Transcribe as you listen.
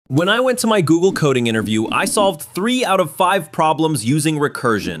When I went to my Google coding interview, I solved 3 out of 5 problems using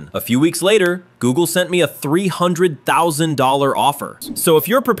Recursion. A few weeks later, Google sent me a $300,000 offer. So if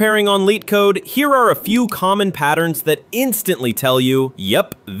you're preparing on LeetCode, here are a few common patterns that instantly tell you,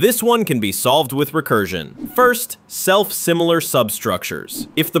 yep, this one can be solved with Recursion. First, self-similar substructures.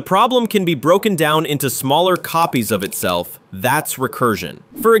 If the problem can be broken down into smaller copies of itself, that's recursion.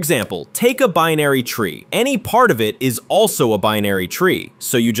 For example, take a binary tree. Any part of it is also a binary tree,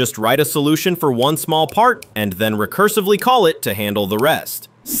 so you just write a solution for one small part and then recursively call it to handle the rest.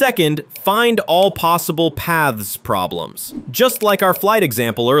 Second, find all possible paths problems. Just like our flight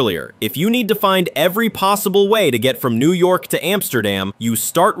example earlier, if you need to find every possible way to get from New York to Amsterdam, you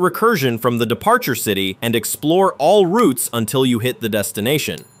start recursion from the departure city and explore all routes until you hit the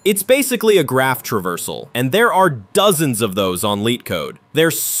destination. It's basically a graph traversal, and there are dozens of those on LeetCode.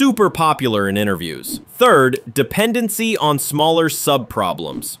 They're super popular in interviews. Third, dependency on smaller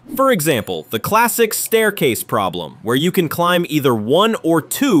subproblems. For example, the classic staircase problem, where you can climb either 1 or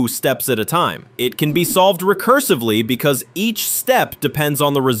 2 steps at a time. It can be solved recursively because each step depends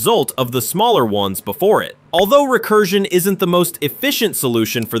on the result of the smaller ones before it. Although recursion isn't the most efficient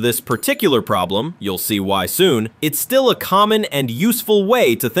solution for this particular problem, you'll see why soon, it's still a common and useful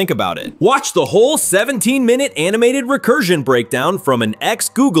way to think about it. Watch the whole 17-minute animated recursion breakdown from an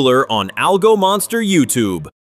ex-Googler on Algo Monster YouTube.